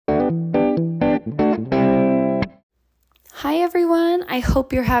Hi everyone, I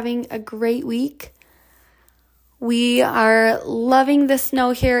hope you're having a great week. We are loving the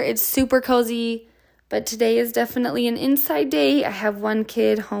snow here. It's super cozy, but today is definitely an inside day. I have one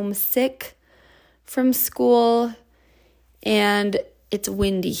kid home sick from school and it's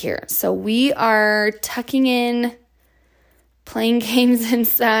windy here. So we are tucking in, playing games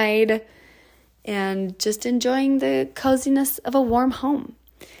inside, and just enjoying the coziness of a warm home.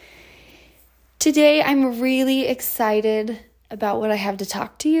 Today, I'm really excited about what I have to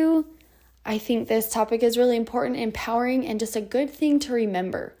talk to you. I think this topic is really important, empowering, and just a good thing to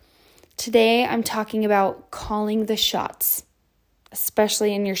remember. Today, I'm talking about calling the shots,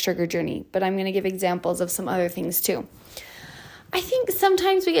 especially in your sugar journey, but I'm going to give examples of some other things too. I think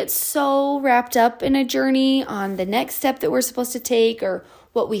sometimes we get so wrapped up in a journey on the next step that we're supposed to take or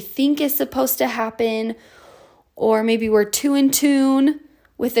what we think is supposed to happen, or maybe we're too in tune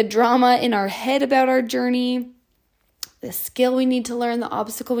with the drama in our head about our journey, the skill we need to learn, the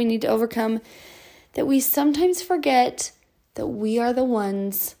obstacle we need to overcome, that we sometimes forget that we are the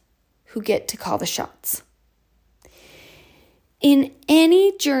ones who get to call the shots. In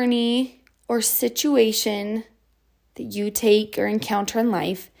any journey or situation that you take or encounter in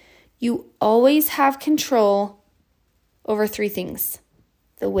life, you always have control over three things: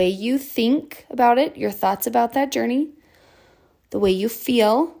 the way you think about it, your thoughts about that journey, the way you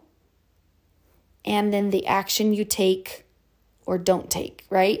feel, and then the action you take or don't take,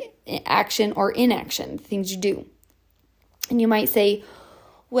 right? Action or inaction, things you do. And you might say,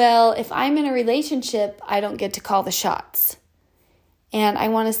 well, if I'm in a relationship, I don't get to call the shots. And I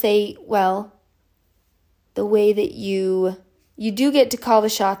want to say, well, the way that you do get to call the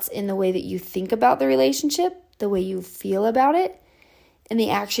shots in the way that you think about the relationship, the way you feel about it, and the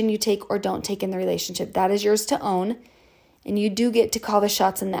action you take or don't take in the relationship. That is yours to own. And you do get to call the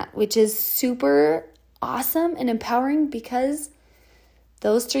shots in that, which is super awesome and empowering because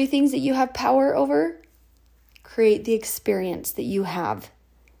those three things that you have power over create the experience that you have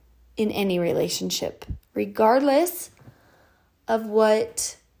in any relationship, regardless of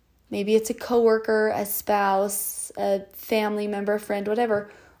what, maybe it's a coworker, a spouse, a family member, friend, whatever,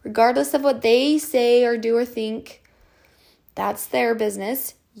 regardless of what they say or do or think, that's their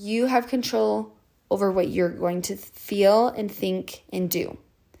business. You have control over what you're going to feel and think and do.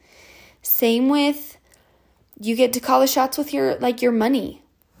 Same with, you get to call the shots with your money.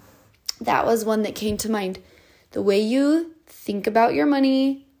 That was one that came to mind. The way you think about your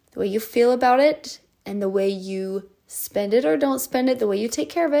money, the way you feel about it, and the way you spend it or don't spend it, the way you take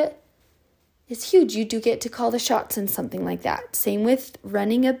care of it is huge. You do get to call the shots in something like that. Same with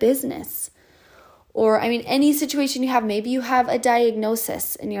running a business. Or, any situation you have, maybe you have a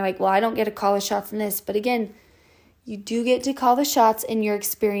diagnosis and you're like, well, I don't get to call the shots in this. But again, you do get to call the shots in your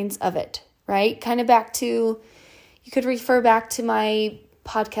experience of it, right? Kind of back to, you could refer back to my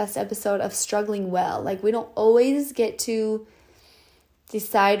podcast episode of struggling well. Like, we don't always get to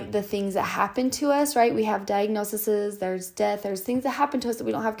decide the things that happen to us, right? We have diagnoses, there's death, there's things that happen to us that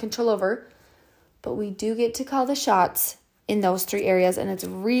we don't have control over. But we do get to call the shots in those three areas. And it's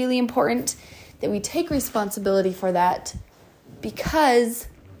really important that we take responsibility for that because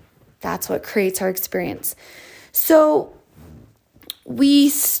that's what creates our experience. So we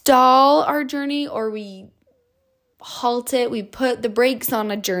stall our journey or we halt it. We put the brakes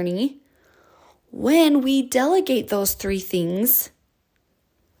on a journey when we delegate those three things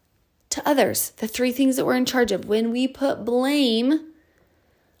to others, the three things that we're in charge of. When we put blame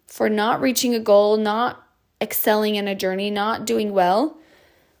for not reaching a goal, not excelling in a journey, not doing well,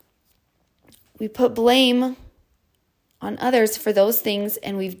 we put blame on others for those things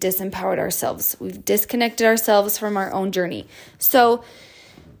and we've disempowered ourselves. We've disconnected ourselves from our own journey. So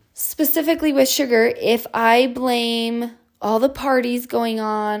specifically with sugar, if I blame all the parties going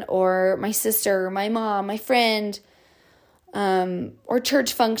on or my sister, or my mom, my friend, or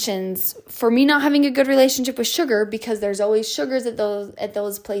church functions for me not having a good relationship with sugar because there's always sugars at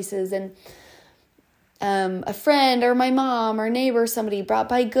those places, and a friend or my mom or neighbor, somebody brought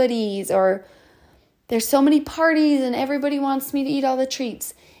by goodies, or there's so many parties and everybody wants me to eat all the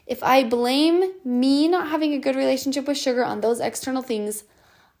treats. If I blame me not having a good relationship with sugar on those external things,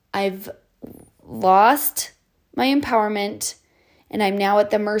 I've lost my empowerment and I'm now at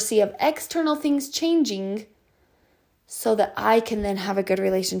the mercy of external things changing so that I can then have a good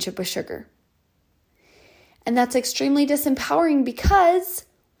relationship with sugar. And that's extremely disempowering because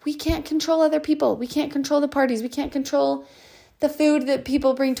we can't control other people. We can't control the parties. We can't control the food that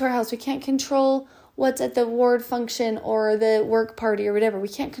people bring to our house. We can't control what's at the ward function or the work party or whatever. We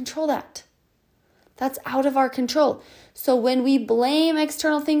can't control that. That's out of our control. So when we blame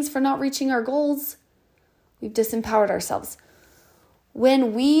external things for not reaching our goals, We've disempowered ourselves.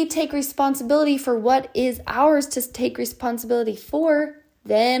 When we take responsibility for what is ours to take responsibility for,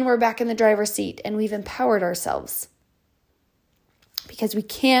 then we're back in the driver's seat and we've empowered ourselves. Because we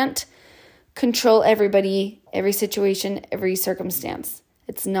can't control everybody, every situation, every circumstance.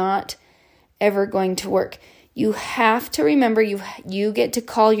 It's not ever going to work. You have to remember you get to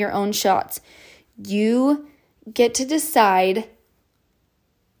call your own shots. You get to decide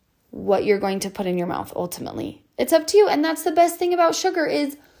what you're going to put in your mouth ultimately. It's up to you. And that's the best thing about sugar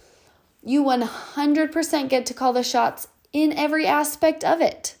is you 100% get to call the shots in every aspect of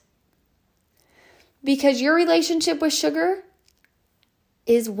it. Because your relationship with sugar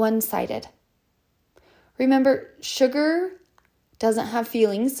is one-sided. Remember, sugar doesn't have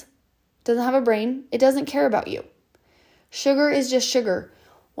feelings, doesn't have a brain, it doesn't care about you. Sugar is just sugar.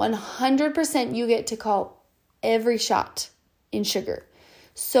 100% you get to call every shot in sugar.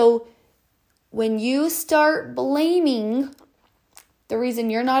 So when you start blaming the reason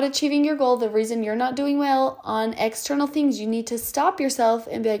you're not achieving your goal, the reason you're not doing well on external things, you need to stop yourself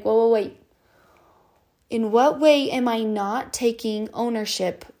and be like, whoa, wait. In what way am I not taking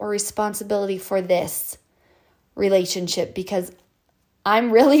ownership or responsibility for this relationship? Because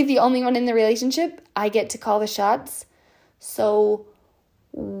I'm really the only one in the relationship. I get to call the shots. So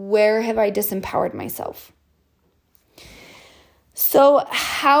where have I disempowered myself? So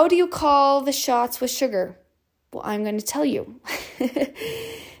how do you call the shots with sugar? Well, I'm going to tell you.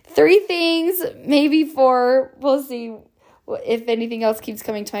 3 things, maybe 4. We'll see if anything else keeps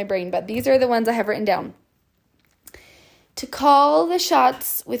coming to my brain. But these are the ones I have written down. To call the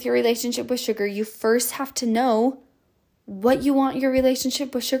shots with your relationship with sugar, you first have to know what you want your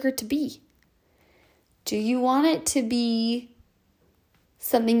relationship with sugar to be. Do you want it to be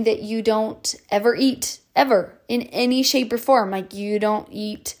something that you don't ever eat, ever, in any shape or form? Like you don't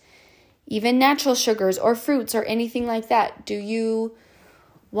eat even natural sugars or fruits or anything like that. Do you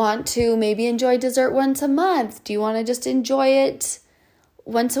want to maybe enjoy dessert once a month? Do you want to just enjoy it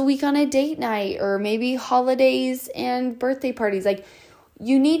once a week on a date night, or maybe holidays and birthday parties? Like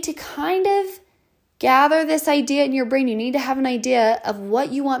you need to kind of gather this idea in your brain. You need to have an idea of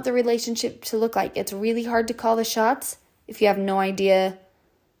what you want the relationship to look like. It's really hard to call the shots if you have no idea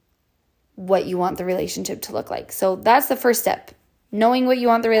what you want the relationship to look like. So that's the first step, knowing what you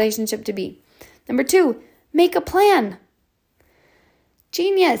want the relationship to be. Number 2, make a plan.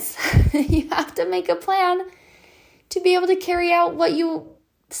 Genius. You have to make a plan to be able to carry out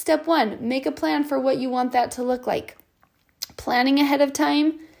step 1, make a plan for what you want that to look like. Planning ahead of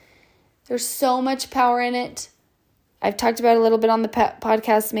time, there's so much power in it. I've talked about it a little bit on the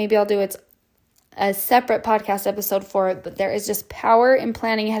podcast. Maybe I'll do a separate podcast episode for it, but there is just power in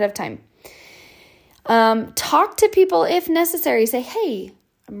planning ahead of time. Talk to people if necessary. Say, hey,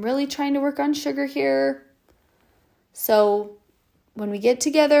 I'm really trying to work on sugar here. So when we get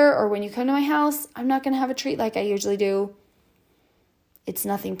together or when you come to my house, I'm not going to have a treat like I usually do. It's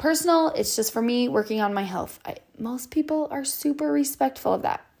nothing personal. It's just for me working on my health. Most people are super respectful of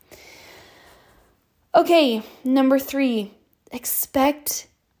that. Okay, number 3, expect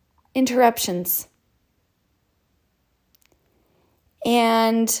interruptions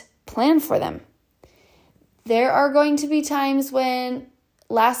and plan for them. There are going to be times when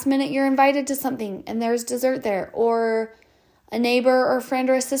last minute you're invited to something and there's dessert there, or a neighbor or a friend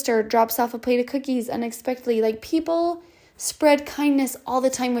or a sister drops off a plate of cookies unexpectedly. Like people spread kindness all the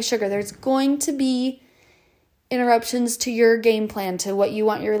time with sugar. There's going to be interruptions to your game plan, to what you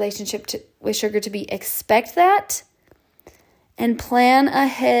want your relationship with sugar to be. Expect that and plan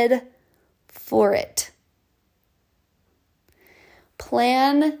ahead for it.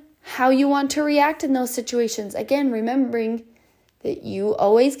 Plan how you want to react in those situations. Again, remembering that you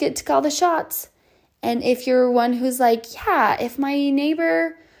always get to call the shots. And if you're one who's like, yeah, if my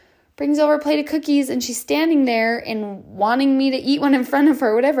neighbor brings over a plate of cookies and she's standing there and wanting me to eat one in front of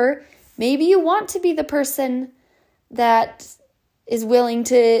her, whatever, maybe you want to be the person that is willing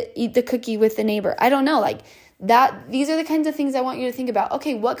to eat the cookie with the neighbor. I don't know, like that. These are the kinds of things I want you to think about.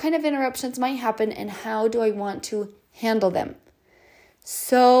 Okay, what kind of interruptions might happen and how do I want to handle them?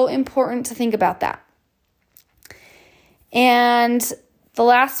 So important to think about that. And the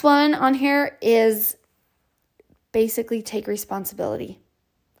last one on here is basically take responsibility.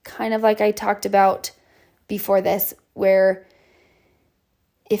 Kind of like I talked about before this, where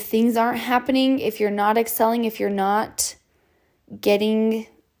if things aren't happening, if you're not excelling, if you're not getting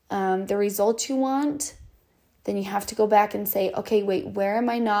the results you want, then you have to go back and say, okay, wait, where am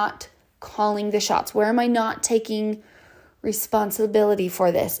I not calling the shots? Where am I not taking responsibility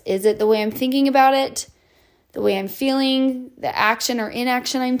for this? Is it the way I'm thinking about it? The way I'm feeling? The action or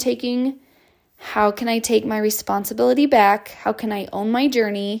inaction I'm taking? How can I take my responsibility back? How can I own my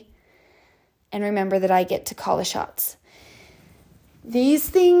journey? And remember that I get to call the shots. These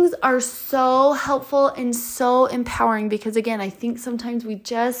things are so helpful and so empowering because, again, I think sometimes we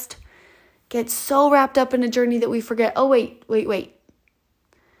just get so wrapped up in a journey that we forget, oh, wait.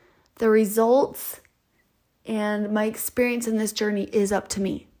 The results and my experience in this journey is up to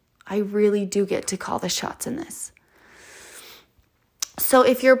me. I really do get to call the shots in this. So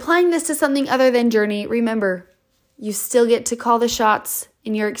if you're applying this to something other than journey, remember, you still get to call the shots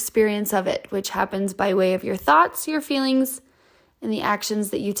in your experience of it, which happens by way of your thoughts, your feelings, and the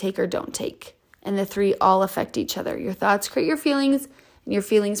actions that you take or don't take. And the three all affect each other. Your thoughts create your feelings, and your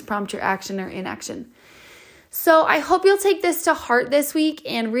feelings prompt your action or inaction. So I hope you'll take this to heart this week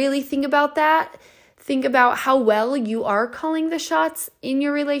and really think about that. Think about how well you are calling the shots in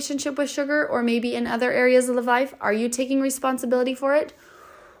your relationship with sugar or maybe in other areas of life. Are you taking responsibility for it?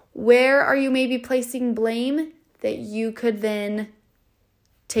 Where are you maybe placing blame that you could then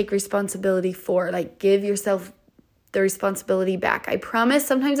take responsibility for? Like, give yourself the responsibility back. I promise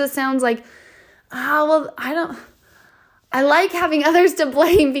sometimes it sounds like, I like having others to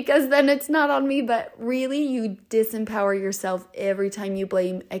blame because then it's not on me, but really you disempower yourself every time you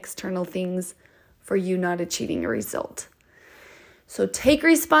blame external things for you not achieving a result. So take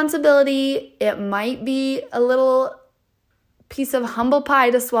responsibility. It might be a little piece of humble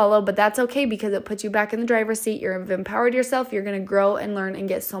pie to swallow, but that's okay because it puts you back in the driver's seat. You've empowered yourself. You're going to grow and learn and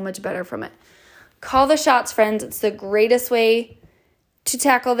get so much better from it. Call the shots, friends. It's the greatest way to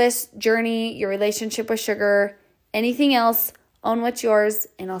tackle this journey, your relationship with sugar, anything else. Own what's yours,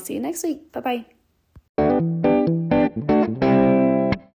 and I'll see you next week. Bye-bye.